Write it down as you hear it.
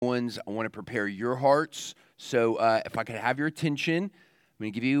ones. I want to prepare your hearts. So if I could have your attention, I'm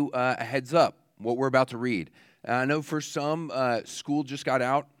going to give you a heads up what we're about to read. I know for some, school just got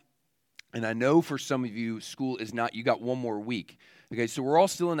out. And I know for some of you, school is not, you got one more week. Okay, so we're all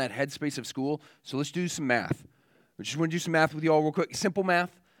still in that headspace of school. So let's do some math. I just want to do some math with you all real quick. Simple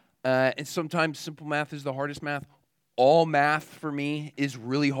math. And sometimes simple math is the hardest math. All math for me is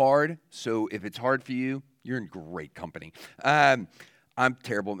really hard. So if it's hard for you, you're in great company. I'm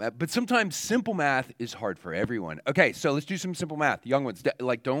terrible at math. But sometimes simple math is hard for everyone. Okay, so let's do some simple math. Young ones,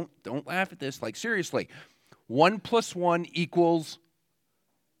 like don't laugh at this. Like seriously. 1 + 1 =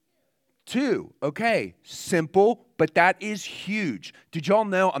 2. Okay, simple, but that is huge. Did y'all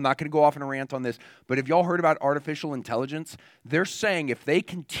know, I'm not going to go off on a rant on this, but have y'all heard about artificial intelligence? They're saying if they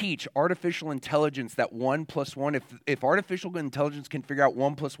can teach artificial intelligence that 1 + 1, if artificial intelligence can figure out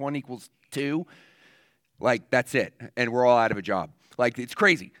 1 + 1 = 2, like that's it, and we're all out of a job. Like it's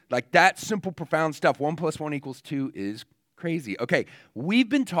crazy. Like that simple, profound stuff, 1 + 1 = 2 is crazy. Okay, we've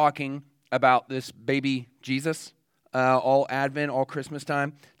been talking about this baby Jesus, all Advent, all Christmas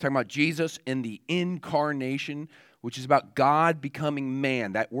time, talking about Jesus and the incarnation, which is about God becoming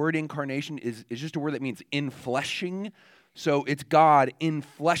man. That word incarnation is just a word that means infleshing. So it's God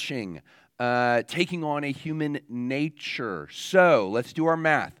infleshing, taking on a human nature. So let's do our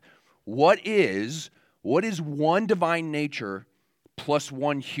math. What is one divine nature plus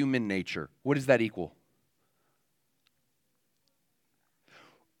one human nature? What does that equal?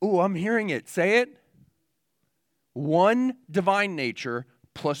 Oh, I'm hearing it. Say it. One divine nature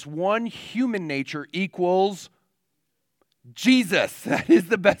plus one human nature equals Jesus. That is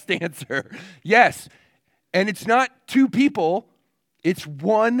the best answer. Yes. And it's not two people. It's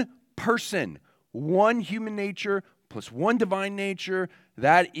one person. One human nature plus one divine nature.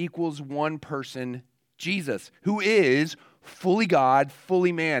 That equals one person, Jesus, who is fully God,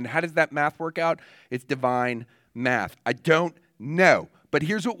 fully man. How does that math work out? It's divine math. I don't know. But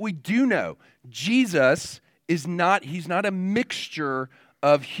here's what we do know. Jesus he's not a mixture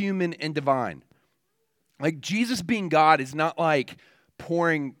of human and divine. Like Jesus being God is not like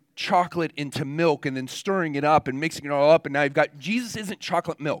pouring chocolate into milk and then stirring it up and mixing it all up, and now you've got, Jesus isn't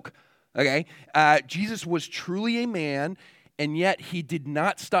chocolate milk, okay? Jesus was truly a man, and yet he did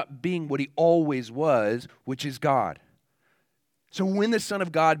not stop being what he always was, which is God. So when the Son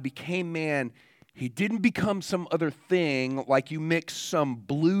of God became man, he didn't become some other thing like you mix some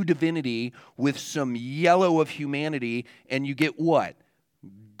blue divinity with some yellow of humanity and you get what?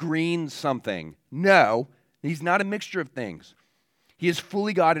 Green something. No, he's not a mixture of things. He is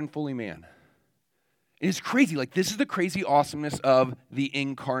fully God and fully man. It is crazy. Like this is the crazy awesomeness of the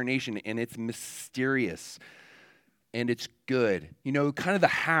incarnation, and it's mysterious and it's good. You know, kind of the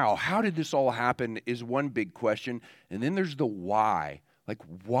how. How did this all happen is one big question, and then there's the why. Like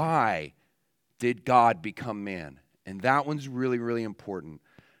why did God become man? And that one's really, really important.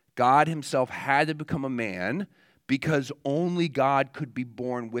 God himself had to become a man because only God could be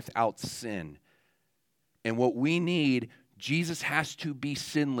born without sin. And what we need, Jesus has to be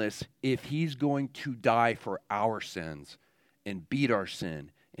sinless if he's going to die for our sins and beat our sin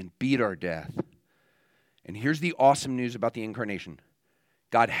and beat our death. And here's the awesome news about the incarnation.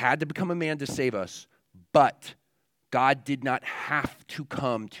 God had to become a man to save us, but God did not have to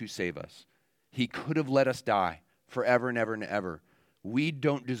come to save us. He could have let us die forever and ever and ever. We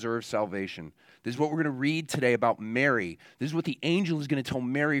don't deserve salvation. This is what we're going to read today about Mary. This is what the angel is going to tell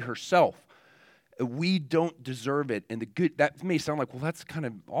Mary herself. We don't deserve it. And that may sound like, well, that's kind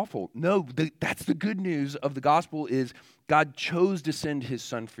of awful. No, that's the good news of the gospel is God chose to send his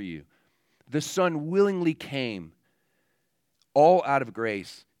son for you. The son willingly came all out of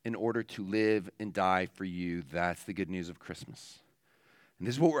grace in order to live and die for you. That's the good news of Christmas. And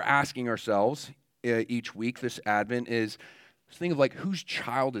this is what we're asking ourselves each week, this Advent, is think of like, whose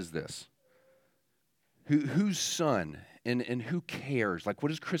child is this? Whose son? And who cares? Like, what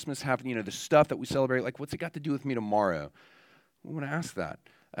does Christmas have? You know, the stuff that we celebrate, like, what's it got to do with me tomorrow? We want to ask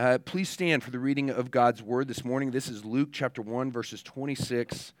that. Please stand for the reading of God's word this morning. This is Luke chapter 1, verses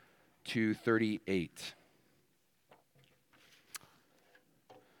 26 to 38.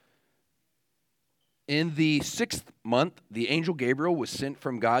 In the 6th month, the angel Gabriel was sent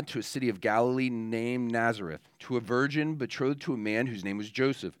from God to a city of Galilee named Nazareth, to a virgin betrothed to a man whose name was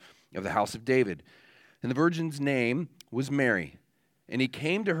Joseph, of the house of David. And the virgin's name was Mary. And he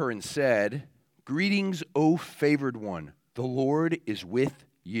came to her and said, "Greetings, O favored one, the Lord is with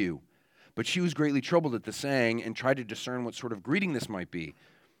you." But she was greatly troubled at the saying and tried to discern what sort of greeting this might be.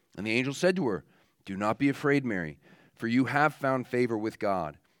 And the angel said to her, "Do not be afraid, Mary, for you have found favor with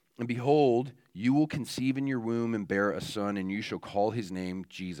God. And behold, You will conceive in your womb and bear a son, and you shall call his name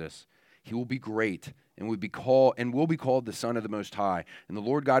Jesus. He will be great and will be called the Son of the Most High. And the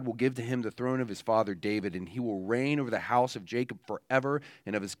Lord God will give to him the throne of his father David, and he will reign over the house of Jacob forever,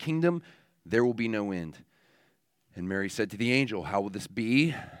 and of his kingdom there will be no end. And Mary said to the angel, How will this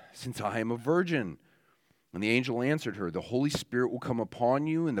be, since I am a virgin? And the angel answered her, The Holy Spirit will come upon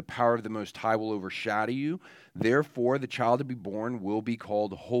you, and the power of the Most High will overshadow you. Therefore, the child to be born will be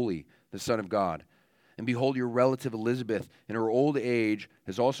called Holy, the Son of God. And behold, your relative Elizabeth, in her old age,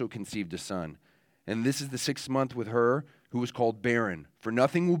 has also conceived a son. And this is the 6th month with her, who was called barren, for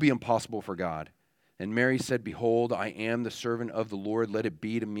nothing will be impossible for God. And Mary said, Behold, I am the servant of the Lord. Let it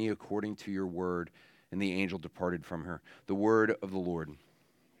be to me according to your word. And the angel departed from her. The word of the Lord.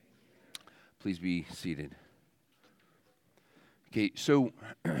 Please be seated. Okay, so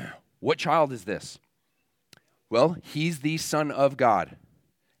what child is this? Well, he's the Son of God.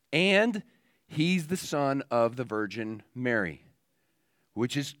 And he's the son of the Virgin Mary,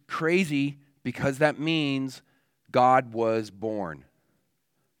 which is crazy because that means God was born.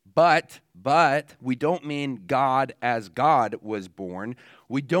 But we don't mean God as God was born.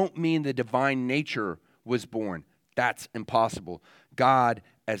 We don't mean the divine nature was born. That's impossible. God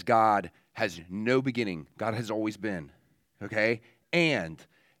as God has no beginning. God has always been. Okay? And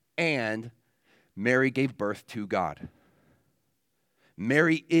Mary gave birth to God.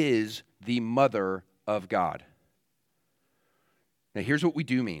 Mary is the mother of God. Now, here's what we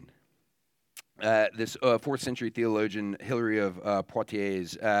do mean. This 4th century theologian, Hilary of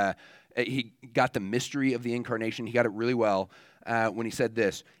Poitiers, he got the mystery of the incarnation. He got it really well when he said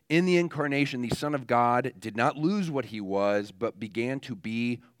this. In the incarnation, the Son of God did not lose what he was, but began to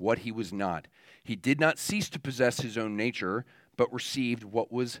be what he was not. He did not cease to possess his own nature, but received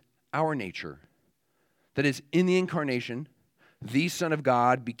what was our nature. That is, in the incarnation, the Son of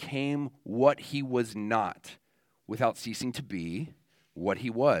God became what he was not, without ceasing to be what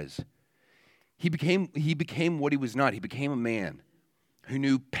he was. He became what he was not. He became a man who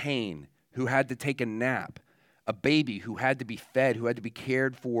knew pain, who had to take a nap, a baby who had to be fed, who had to be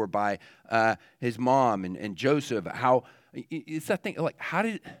cared for by his mom and Joseph. It's that thing, like, how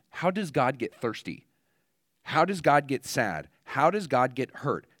does God get thirsty? How does God get sad? How does God get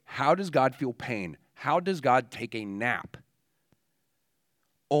hurt? How does God feel pain? How does God take a nap?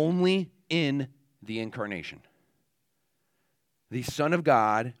 Only in the incarnation. The Son of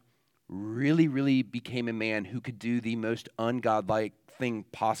God really, really became a man who could do the most ungodlike thing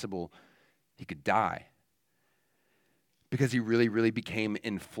possible. He could die. Because he really, really became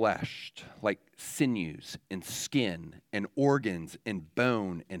enfleshed, like sinews and skin and organs and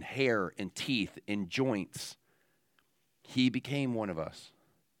bone and hair and teeth and joints. He became one of us.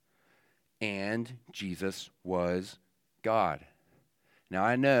 And Jesus was God. Now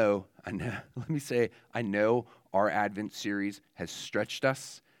I know, let me say, I know our Advent series has stretched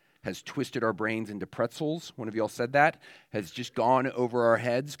us, has twisted our brains into pretzels. One of y'all said that. Has just gone over our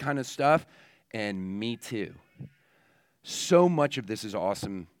heads kind of stuff. And me too. So much of this is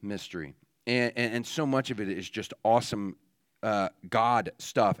awesome mystery. And so much of it is just awesome God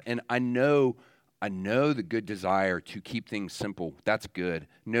stuff. And I know the good desire to keep things simple. That's good.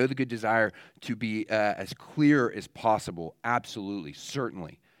 Know the good desire to be as clear as possible. Absolutely,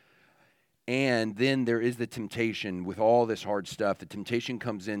 certainly. And then there is the temptation with all this hard stuff. The temptation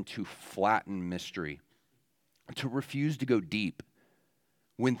comes in to flatten mystery, to refuse to go deep.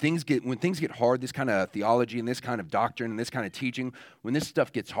 When things get hard, this kind of theology and this kind of doctrine and this kind of teaching, when this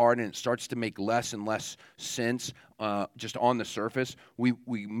stuff gets hard and it starts to make less and less sense just on the surface, we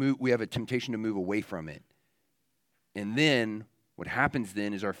have a temptation to move away from it. And then what happens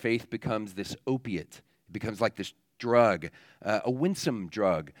then is our faith becomes this opiate. It becomes like this drug, a winsome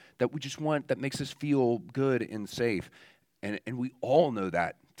drug that we just want, that makes us feel good and safe. And we all know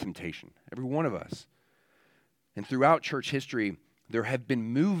that temptation, every one of us. And throughout church history, there have been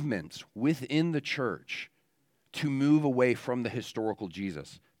movements within the church to move away from the historical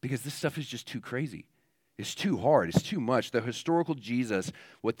Jesus because this stuff is just too crazy. It's too hard. It's too much. The historical Jesus,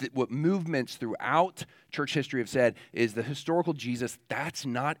 what movements throughout church history have said is the historical Jesus, that's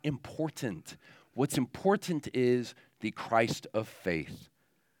not important. What's important is the Christ of faith.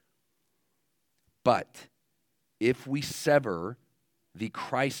 But if we sever the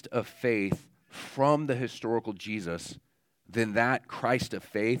Christ of faith from the historical Jesus, then that Christ of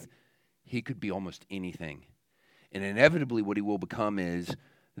faith, he could be almost anything. And inevitably what he will become is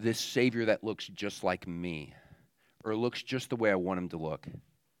this Savior that looks just like me, or looks just the way I want him to look.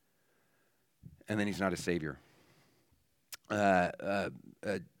 And then he's not a Savior.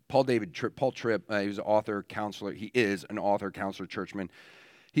 Paul Tripp, he was an author, counselor. He is an author, counselor, churchman.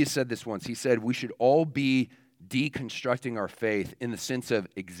 He said this once. He said, we should all be deconstructing our faith in the sense of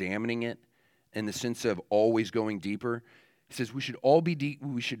examining it, in the sense of always going deeper. He says we should all be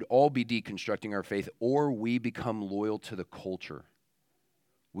deconstructing our faith, or we become loyal to the culture.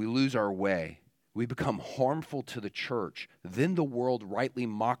 We lose our way. We become harmful to the church. Then the world rightly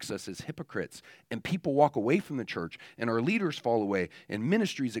mocks us as hypocrites, and people walk away from the church, and our leaders fall away, and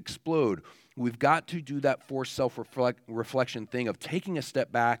ministries explode. We've got to do that forced self-reflection thing of taking a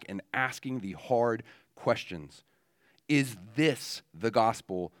step back and asking the hard questions. Is this the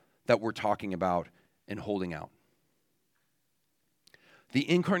gospel that we're talking about and holding out? The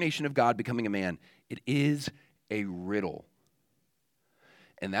incarnation of God becoming a man, it is a riddle.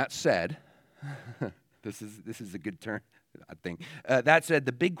 And that said, this is a good turn, I think. That said,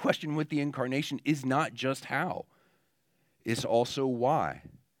 the big question with the incarnation is not just how, it's also why.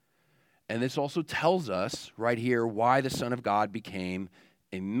 And this also tells us right here why the Son of God became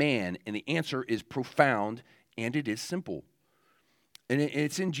a man. And the answer is profound and it is simple. And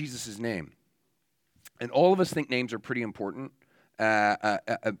it's in Jesus' name. And all of us think names are pretty important. A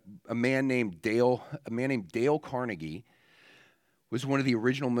man named Dale Carnegie was one of the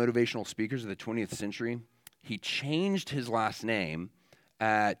original motivational speakers of the 20th century. He changed his last name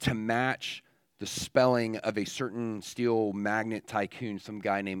to match the spelling of a certain steel magnet tycoon, some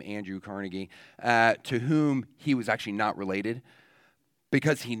guy named Andrew Carnegie, to whom he was actually not related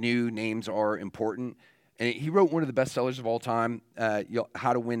because he knew names are important. And he wrote one of the best sellers of all time,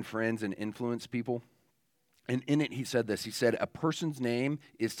 How to Win Friends and Influence People. And in it, he said this. He said, a person's name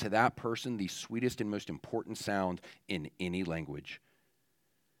is to that person the sweetest and most important sound in any language.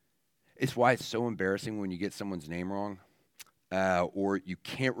 It's why it's so embarrassing when you get someone's name wrong, or you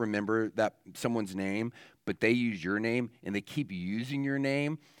can't remember that someone's name, but they use your name, and they keep using your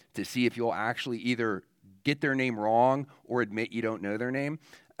name to see if you'll actually either get their name wrong or admit you don't know their name.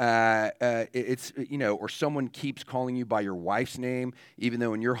 Or someone keeps calling you by your wife's name, even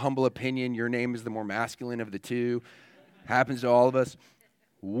though in your humble opinion, your name is the more masculine of the two. Happens to all of us.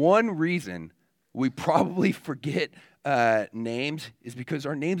 One reason we probably forget names is because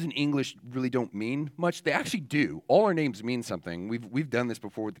our names in English really don't mean much. They actually do. All our names mean something. We've done this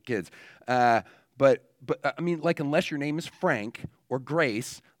before with the kids. But I mean, like, unless your name is Frank or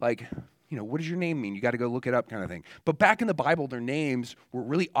Grace, like, what does your name mean? You got to go look it up, kind of thing. But back in the Bible, their names were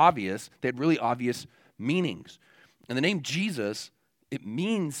really obvious. They had really obvious meanings. And the name Jesus, it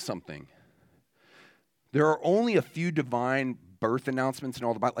means something. There are only a few divine birth announcements in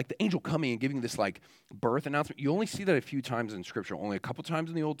all the Bible, like the angel coming and giving this birth announcement. You only see that a few times in Scripture, only a couple times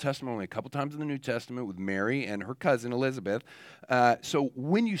in the Old Testament, only a couple times in the New Testament with Mary and her cousin Elizabeth. So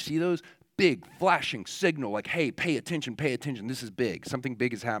when you see those, big flashing signal like, hey, pay attention, this is big. Something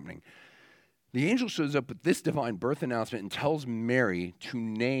big is happening. The angel shows up with this divine birth announcement and tells Mary to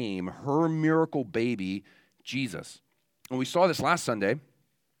name her miracle baby Jesus. And we saw this last Sunday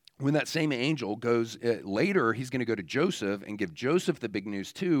when that same angel goes, later he's going to go to Joseph and give Joseph the big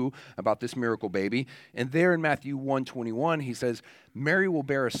news too about this miracle baby. And there in Matthew 1:21, he says, Mary will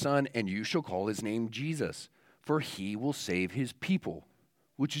bear a son and you shall call his name Jesus, for he will save his people.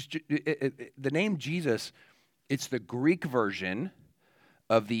 Which is, the name Jesus, it's the Greek version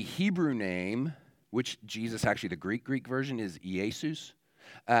of the Hebrew name, which Jesus, actually the Greek version is Jesus.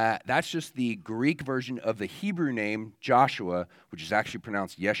 That's just the Greek version of the Hebrew name Joshua, which is actually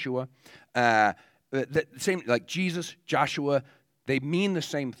pronounced Yeshua. The same, like Jesus, Joshua, they mean the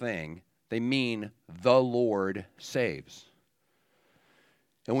same thing. They mean the Lord saves.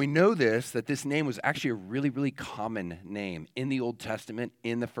 And we know that this name was actually a really, really common name in the Old Testament,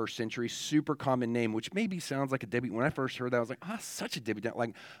 in the first century, super common name, which maybe sounds like a debut. When I first heard that, I was like, such a debutante.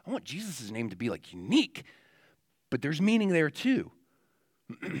 Like, I want Jesus' name to be like unique. But there's meaning there too.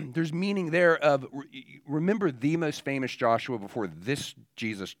 There's meaning there of, remember the most famous Joshua before this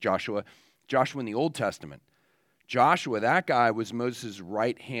Jesus, Joshua in the Old Testament. Joshua, that guy was Moses'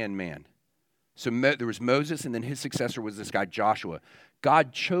 right-hand man. So there was Moses, and then his successor was this guy, Joshua.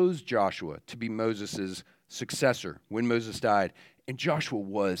 God chose Joshua to be Moses' successor when Moses died. And Joshua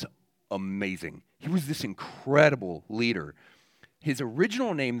was amazing. He was this incredible leader. His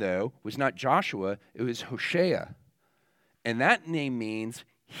original name, though, was not Joshua. It was Hosea. And that name means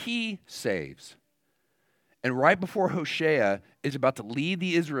he saves. And right before Hosea is about to lead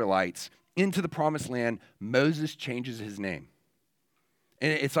the Israelites into the promised land, Moses changes his name.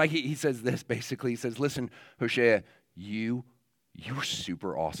 And it's like he says this, basically. He says, listen, Hosea, you're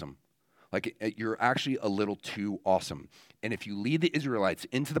super awesome. Like, you're actually a little too awesome. And if you lead the Israelites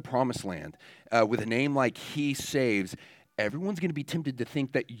into the promised land with a name like he saves, everyone's going to be tempted to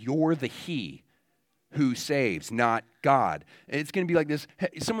think that you're the he, who saves, not God. And it's going to be like this.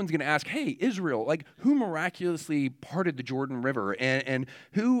 Someone's going to ask, hey, Israel, like who miraculously parted the Jordan River and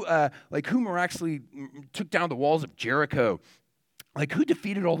who miraculously took down the walls of Jericho? Like who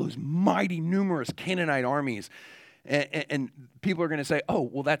defeated all those mighty, numerous Canaanite armies? And people are going to say, oh,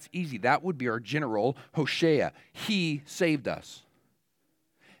 well, that's easy. That would be our general, Hoshea. He saved us.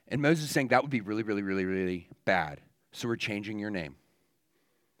 And Moses is saying that would be really, really, really, really bad. So we're changing your name.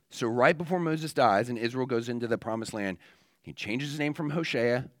 So right before Moses dies and Israel goes into the promised land, he changes his name from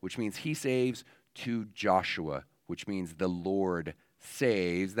Hoshea, which means he saves, to Joshua, which means the Lord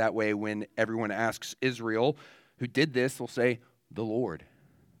saves. That way when everyone asks Israel who did this, they'll say, the Lord.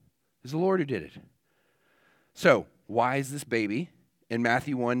 It's the Lord who did it. So why is this baby in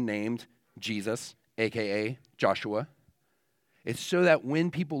Matthew 1 named Jesus, a.k.a. Joshua? It's so that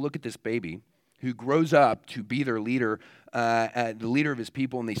when people look at this baby who grows up to be their leader, the leader of his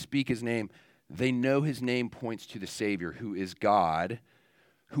people, and they speak his name, they know his name points to the Savior, who is God,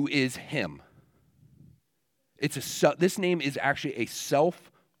 who is him. This name is actually a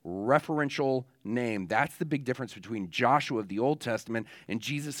self-referential name. That's the big difference between Joshua of the Old Testament and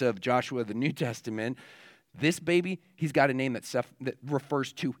Jesus of Joshua of the New Testament. This baby, he's got a name that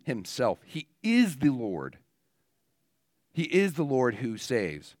refers to himself. He is the Lord. He is the Lord who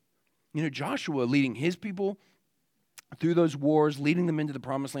saves. You know, Joshua leading his people through those wars, leading them into the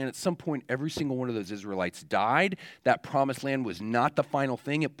promised land. At some point, every single one of those Israelites died. That promised land was not the final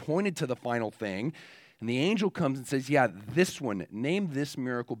thing. It pointed to the final thing. And the angel comes and says, yeah, this one, name this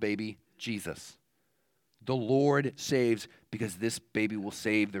miracle baby Jesus. The Lord saves because this baby will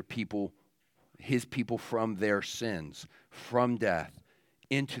save their people, his people, from their sins, from death,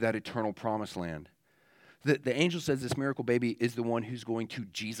 into that eternal promised land. The angel says this miracle baby is the one who's going to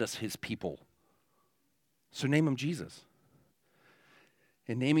Jesus his people. So name him Jesus.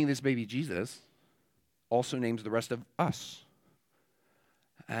 And naming this baby Jesus also names the rest of us.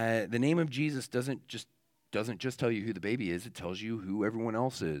 The name of Jesus doesn't just tell you who the baby is, it tells you who everyone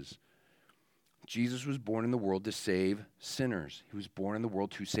else is. Jesus was born in the world to save sinners. He was born in the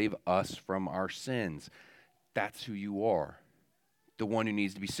world to save us from our sins. That's who you are, the one who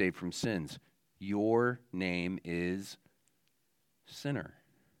needs to be saved from sins. Your name is sinner.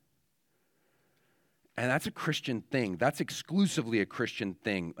 And that's a Christian thing. That's exclusively a Christian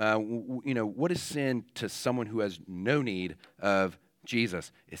thing. What is sin to someone who has no need of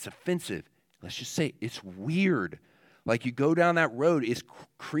Jesus? It's offensive. Let's just say it's weird. Like you go down that road, it's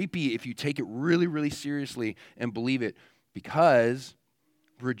creepy if you take it really, really seriously and believe it. Because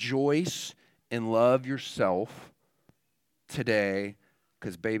rejoice and love yourself today,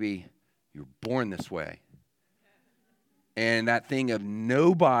 because baby, you're born this way. And that thing of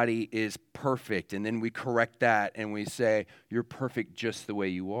nobody is perfect. And then we correct that and we say, you're perfect just the way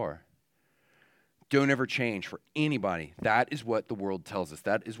you are. Don't ever change for anybody. That is what the world tells us.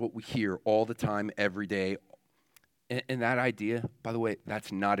 That is what we hear all the time, every day. And that idea, by the way,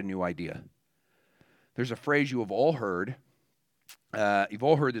 that's not a new idea. There's a phrase you have all heard. You've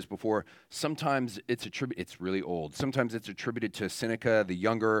all heard this before. Sometimes it's really old. Sometimes it's attributed to Seneca the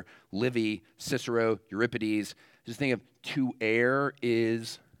Younger, Livy, Cicero, Euripides. Just think of to err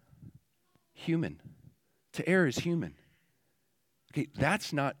is human. To err is human. Okay,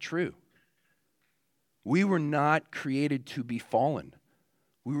 that's not true. We were not created to be fallen.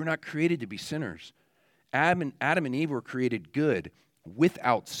 We were not created to be sinners. Adam and Eve were created good,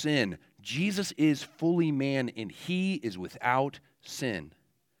 without sin. Jesus is fully man, and he is without sin.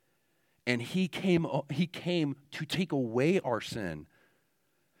 And he came to take away our sin.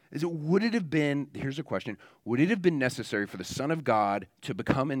 Would it have been, here's a question, would it have been necessary for the Son of God to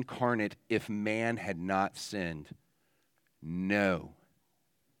become incarnate if man had not sinned? No.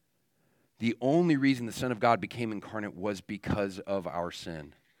 The only reason the Son of God became incarnate was because of our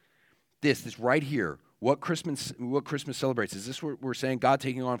sin. This right here, what Christmas celebrates, is this what we're saying, God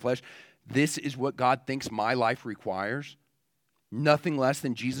taking on flesh? This is what God thinks my life requires? Nothing less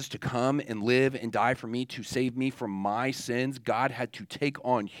than Jesus to come and live and die for me to save me from my sins. God had to take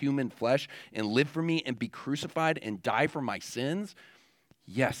on human flesh and live for me and be crucified and die for my sins?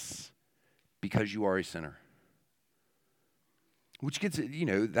 Yes, because you are a sinner. Which gets,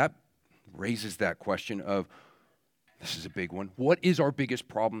 that raises that question of, this is a big one, what is our biggest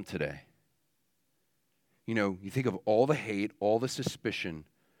problem today? You think of all the hate, all the suspicion,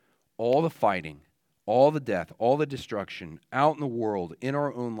 all the fighting, all the death, all the destruction out in the world, in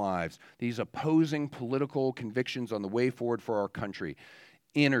our own lives, these opposing political convictions on the way forward for our country,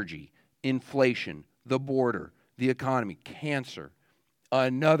 energy, inflation, the border, the economy, cancer,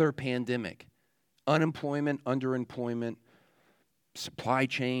 another pandemic, unemployment, underemployment, supply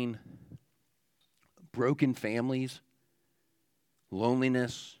chain, broken families,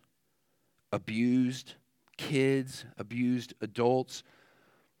 loneliness, abused kids, abused adults,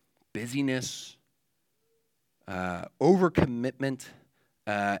 busyness, overcommitment,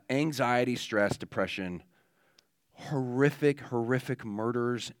 anxiety, stress, depression, horrific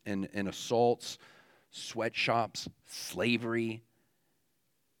murders and assaults, sweatshops, slavery,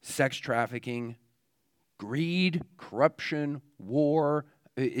 sex trafficking, greed, corruption, war.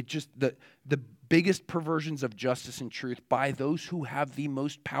 It just the biggest perversions of justice and truth by those who have the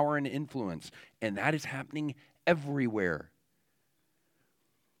most power and influence, and that is happening everywhere.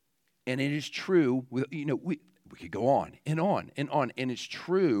 And it is true. We could go on and on and on, and it's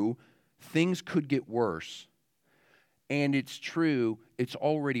true. Things could get worse, and it's true. It's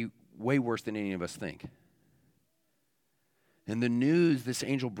already way worse than any of us think. And the news this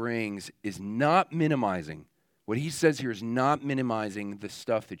angel brings is not minimizing. What he says here is not minimizing the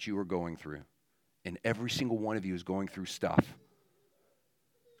stuff that you are going through. And every single one of you is going through stuff.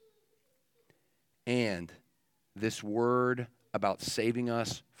 And this word about saving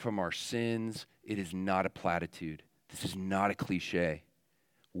us from our sins, it is not a platitude. This is not a cliche.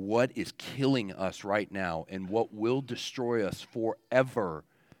 What is killing us right now and what will destroy us forever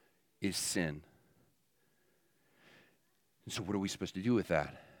is sin. And so what are we supposed to do with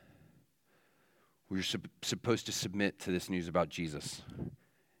that? We're supposed to submit to this news about Jesus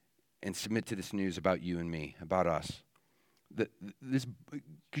and submit to this news about you and me, about us.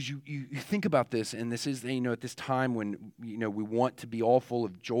 Because you think about this, and this is, at this time when, we want to be all full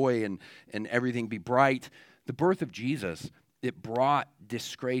of joy and everything be bright. The birth of Jesus, it brought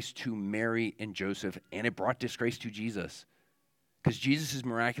disgrace to Mary and Joseph, and it brought disgrace to Jesus. Because Jesus'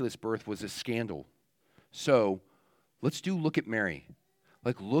 miraculous birth was a scandal. So, let's look at Mary.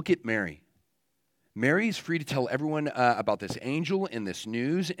 Look at Mary. Mary is free to tell everyone about this angel and this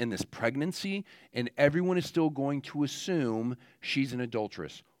news and this pregnancy, and everyone is still going to assume she's an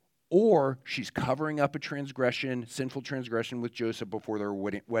adulteress. Or she's covering up a sinful transgression with Joseph before their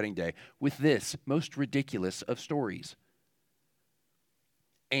wedding day with this most ridiculous of stories.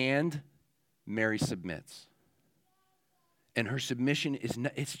 And Mary submits. And her submission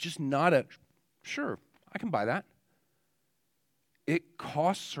it's just not sure, I can buy that. It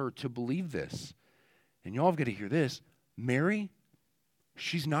costs her to believe this. And y'all have got to hear this. Mary,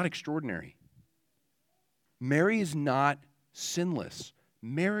 she's not extraordinary. Mary is not sinless.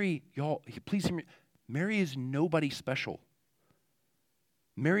 Mary, y'all, please hear me. Mary is nobody special.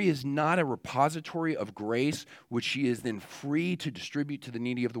 Mary is not a repository of grace which she is then free to distribute to the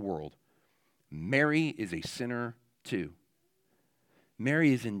needy of the world. Mary is a sinner too.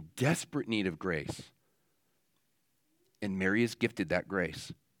 Mary is in desperate need of grace. And Mary is gifted that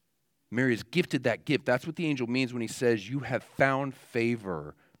grace. Mary is gifted that gift. That's what the angel means when he says, you have found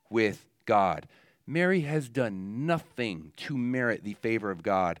favor with God. Mary has done nothing to merit the favor of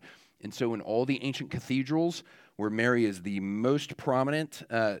God. And so in all the ancient cathedrals where Mary is the most prominent,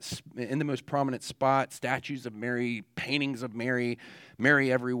 in the most prominent spot, statues of Mary, paintings of Mary,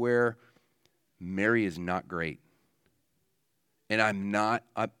 Mary everywhere, Mary is not great. And I'm not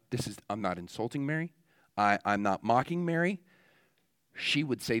insulting Mary. I'm not mocking Mary. She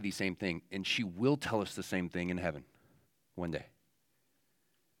would say the same thing, and she will tell us the same thing in heaven one day.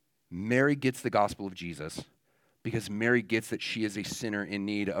 Mary gets the gospel of Jesus because Mary gets that she is a sinner in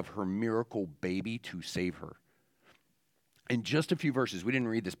need of her miracle baby to save her. In just a few verses, we didn't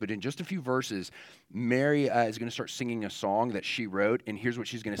read this, but in just a few verses, Mary is going to start singing a song that she wrote, and here's what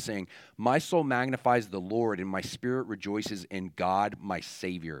she's going to sing. My soul magnifies the Lord, and my spirit rejoices in God, my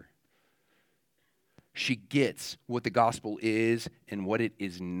Savior. She gets what the gospel is and what it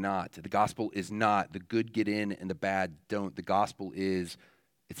is not. The gospel is not the good get in and the bad don't. The gospel is,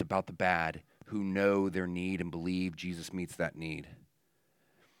 it's about the bad who know their need and believe Jesus meets that need.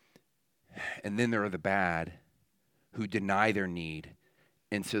 And then there are the bad who deny their need,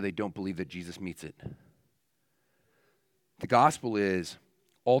 and so they don't believe that Jesus meets it. The gospel is,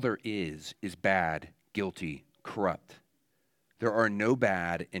 all there is bad, guilty, corrupt. There are no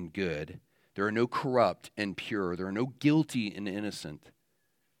bad and good. There are no corrupt and pure. There are no guilty and innocent.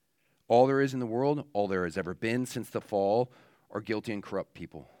 All there is in the world, all there has ever been since the fall, are guilty and corrupt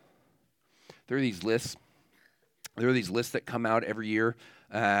people. There are these lists. There are these lists that come out every year.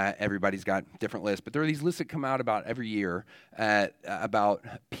 Everybody's got different lists, but there are these lists that come out about every year about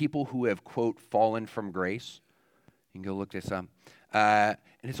people who have, quote, fallen from grace. You can go look this up. And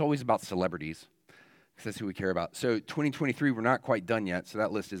it's always about celebrities, because that's who we care about. So 2023, we're not quite done yet, so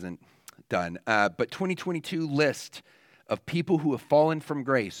that list isn't done. But 2022 list of people who have fallen from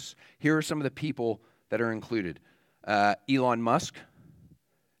grace. Here are some of the people that are included. Elon Musk,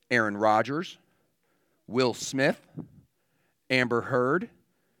 Aaron Rodgers, Will Smith, Amber Heard,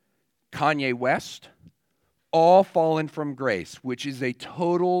 Kanye West, all fallen from grace, which is a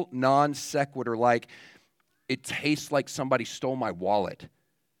total non sequitur. Like, it tastes like somebody stole my wallet.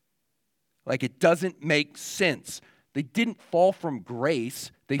 Like, it doesn't make sense. They didn't fall from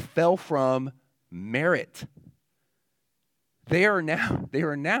grace. They fell from merit. Those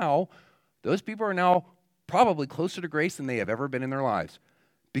people are now probably closer to grace than they have ever been in their lives.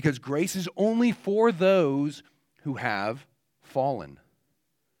 Because grace is only for those who have fallen.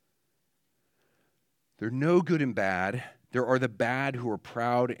 There are no good and bad. There are the bad who are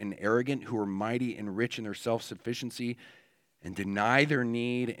proud and arrogant, who are mighty and rich in their self-sufficiency and deny their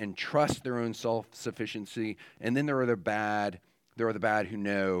need and trust their own self-sufficiency. And then there are the bad who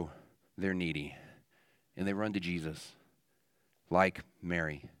know they're needy and they run to Jesus, like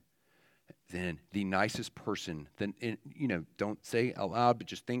Mary. Then the nicest person, don't say out loud, but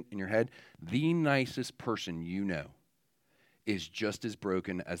just think in your head, the nicest person you know is just as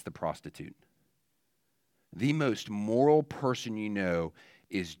broken as the prostitute. The most moral person you know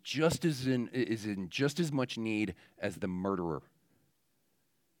is in just as much need as the murderer.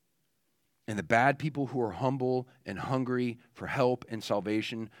 And the bad people who are humble and hungry for help and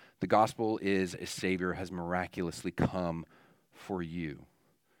salvation, the gospel is a Savior has miraculously come for you.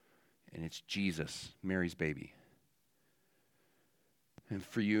 And it's Jesus, Mary's baby. And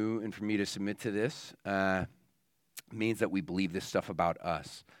for you and for me to submit to this means that we believe this stuff about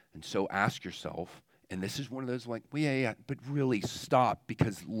us. And so ask yourself, and this is one of those like, well, yeah, but really stop,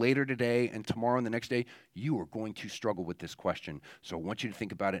 because later today and tomorrow and the next day, you are going to struggle with this question. So I want you to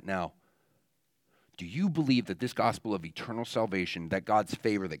think about it now. Do you believe that this gospel of eternal salvation, that God's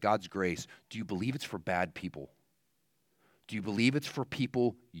favor, that God's grace, do you believe it's for bad people? Do you believe it's for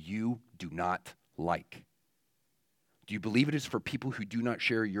people you do not like? Do you believe it is for people who do not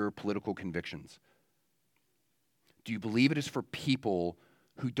share your political convictions? Do you believe it is for people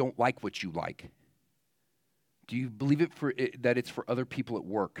who don't like what you like? Do you believe that it's for other people at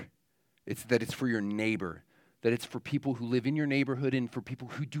work? That it's for your neighbor, that it's for people who live in your neighborhood and for people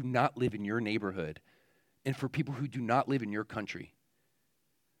who do not live in your neighborhood and for people who do not live in your country?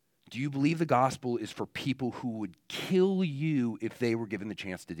 Do you believe the gospel is for people who would kill you if they were given the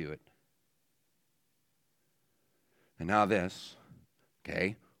chance to do it? And now this,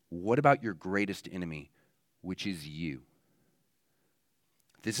 okay, what about your greatest enemy, which is you?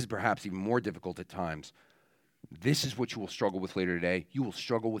 This is perhaps even more difficult at times. This is what you will struggle with later today. You will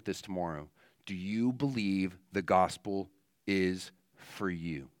struggle with this tomorrow. Do you believe the gospel is for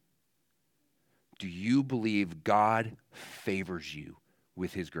you? Do you believe God favors you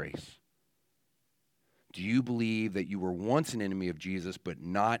with his grace? Do you believe that you were once an enemy of Jesus, but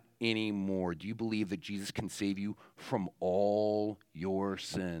not anymore? Do you believe that Jesus can save you from all your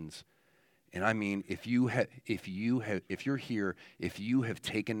sins? And I mean, if you're here, if you have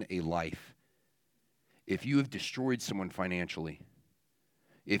taken a life, if you have destroyed someone financially,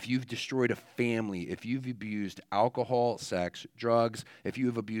 if you've destroyed a family, if you've abused alcohol, sex, drugs, if you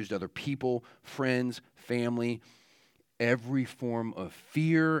have abused other people, friends, family, every form of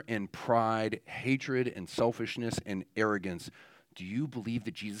fear and pride, hatred and selfishness and arrogance, do you believe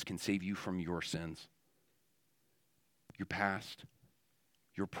that Jesus can save you from your sins? Your past,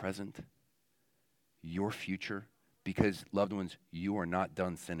 your present, your future? Because, loved ones, you are not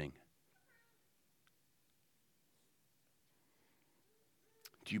done sinning.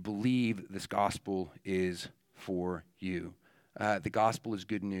 Do you believe this gospel is for you? The gospel is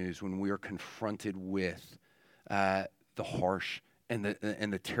good news when we are confronted with the harsh and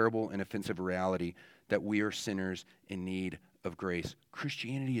the terrible and offensive reality that we are sinners in need of grace.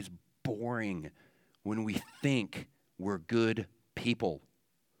 Christianity is boring when we think we're good people.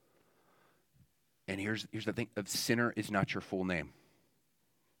 And here's the thing: a sinner is not your full name.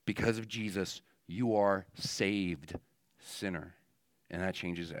 Because of Jesus, you are saved sinner. And that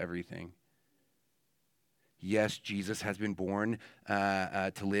changes everything. Yes, Jesus has been born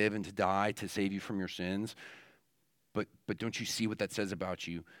to live and to die to save you from your sins. But don't you see what that says about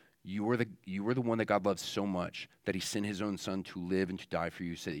you? You are the one that God loves so much that he sent his own son to live and to die for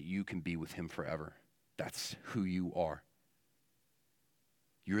you so that you can be with him forever. That's who you are.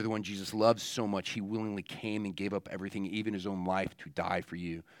 You're the one Jesus loves so much he willingly came and gave up everything, even his own life, to die for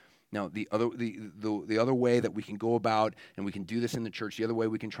you. Now, the other way that we can go about, and we can do this in the church, the other way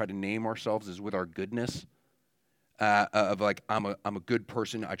we can try to name ourselves is with our goodness, of like, I'm a good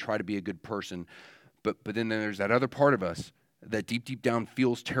person, I try to be a good person. But then there's that other part of us that deep down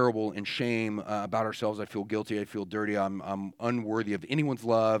feels terrible and shame about ourselves. I feel guilty, I feel dirty, I'm unworthy of anyone's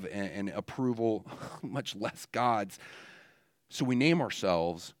love and approval, much less God's. So we name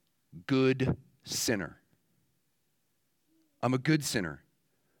ourselves good sinner. I'm a good sinner.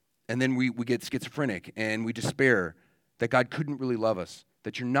 And then we get schizophrenic and we despair that God couldn't really love us,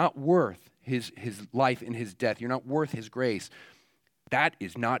 that you're not worth his life and his death. You're not worth his grace. That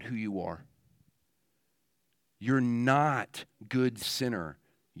is not who you are. You're not good sinner.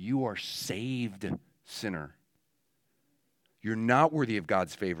 You are saved sinner. You're not worthy of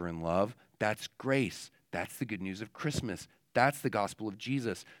God's favor and love. That's grace. That's the good news of Christmas. That's the gospel of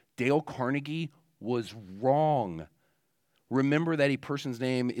Jesus. Dale Carnegie was wrong. Remember that a person's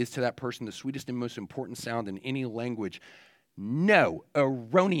name is to that person the sweetest and most important sound in any language. No,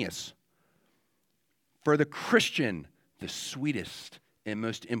 erroneous. For the Christian, the sweetest and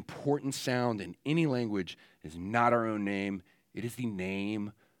most important sound in any language is not our own name. It is the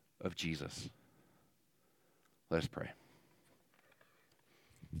name of Jesus. Let us pray.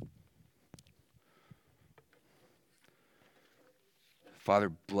 Father,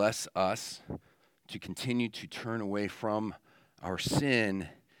 bless us to continue to turn away from our sin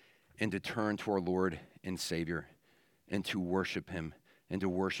and to turn to our Lord and Savior and to worship him and to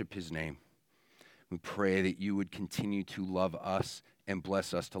worship his name. We pray that you would continue to love us and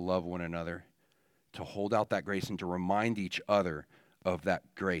bless us to love one another, to hold out that grace and to remind each other of that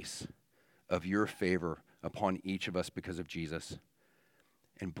grace, of your favor upon each of us because of Jesus.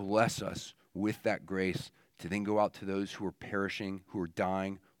 And bless us with that grace to then go out to those who are perishing, who are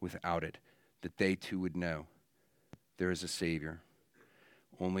dying without it, that they too would know there is a Savior,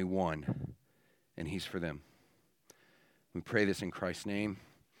 only one, and he's for them. We pray this in Christ's name.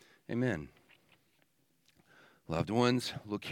 Amen. Loved ones, look